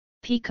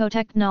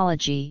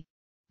Picotechnology,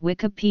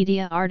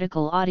 Wikipedia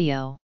article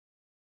audio.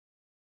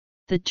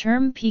 The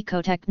term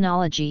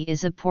picotechnology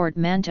is a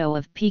portmanteau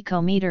of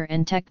picometer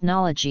and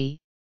technology,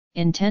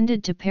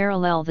 intended to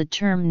parallel the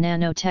term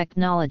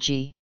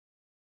nanotechnology.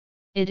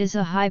 It is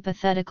a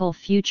hypothetical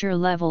future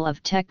level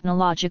of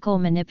technological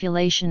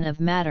manipulation of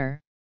matter,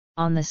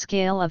 on the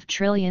scale of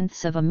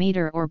trillionths of a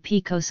meter or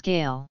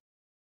picoscale.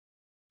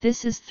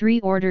 This is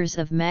 3 orders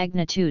of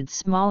magnitude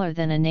smaller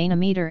than a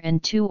nanometer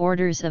and 2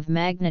 orders of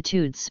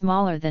magnitude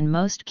smaller than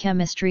most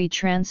chemistry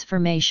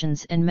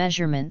transformations and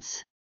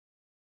measurements.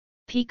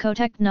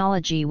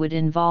 Picotechnology would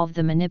involve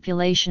the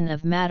manipulation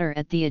of matter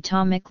at the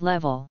atomic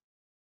level.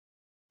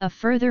 A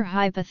further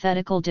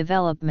hypothetical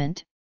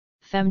development,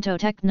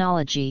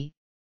 femtotechnology,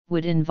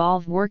 would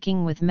involve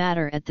working with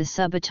matter at the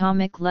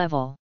subatomic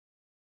level.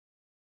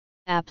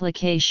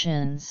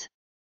 Applications.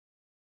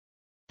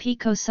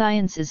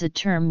 Picoscience is a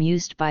term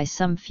used by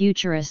some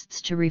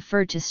futurists to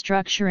refer to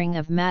structuring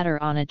of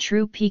matter on a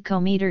true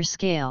picometer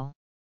scale.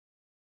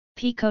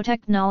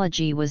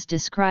 Picotechnology was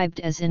described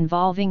as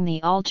involving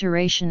the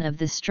alteration of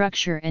the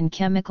structure and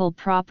chemical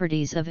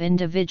properties of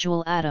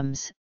individual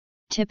atoms,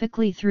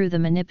 typically through the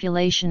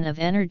manipulation of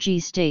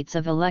energy states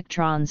of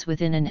electrons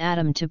within an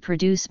atom to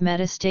produce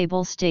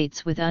metastable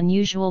states with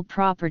unusual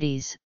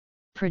properties,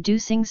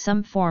 producing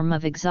some form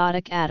of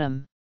exotic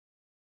atom.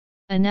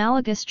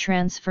 Analogous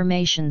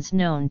transformations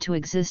known to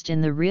exist in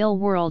the real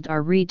world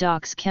are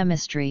redox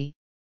chemistry,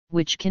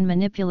 which can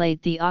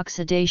manipulate the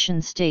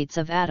oxidation states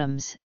of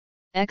atoms,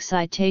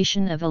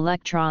 excitation of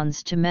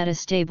electrons to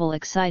metastable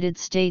excited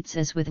states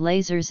as with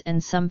lasers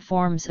and some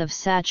forms of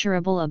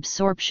saturable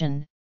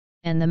absorption,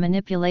 and the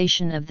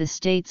manipulation of the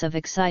states of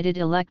excited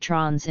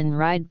electrons in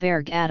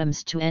Rydberg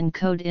atoms to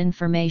encode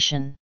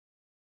information.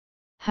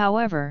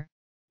 However,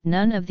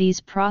 none of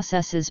these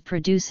processes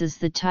produces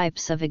the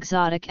types of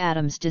exotic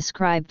atoms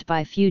described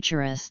by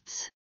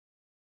futurists.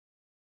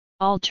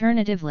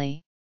 Alternatively,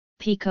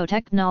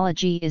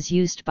 picotechnology is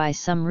used by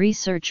some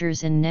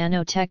researchers in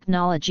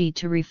nanotechnology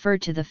to refer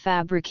to the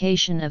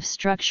fabrication of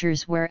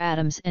structures where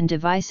atoms and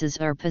devices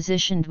are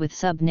positioned with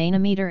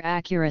sub-nanometer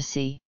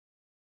accuracy.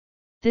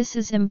 This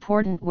is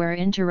important where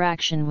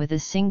interaction with a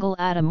single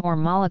atom or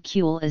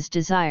molecule is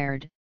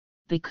desired,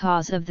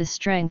 because of the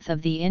strength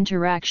of the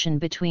interaction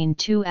between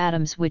 2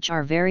 atoms which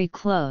are very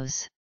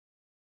close.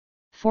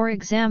 For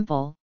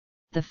example,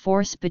 the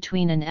force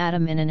between an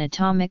atom in an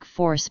atomic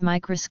force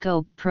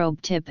microscope probe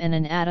tip and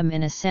an atom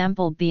in a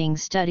sample being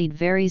studied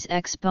varies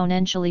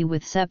exponentially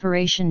with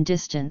separation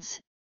distance,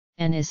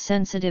 and is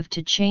sensitive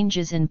to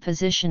changes in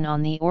position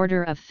on the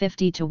order of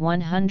 50 to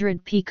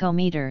 100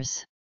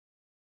 picometers.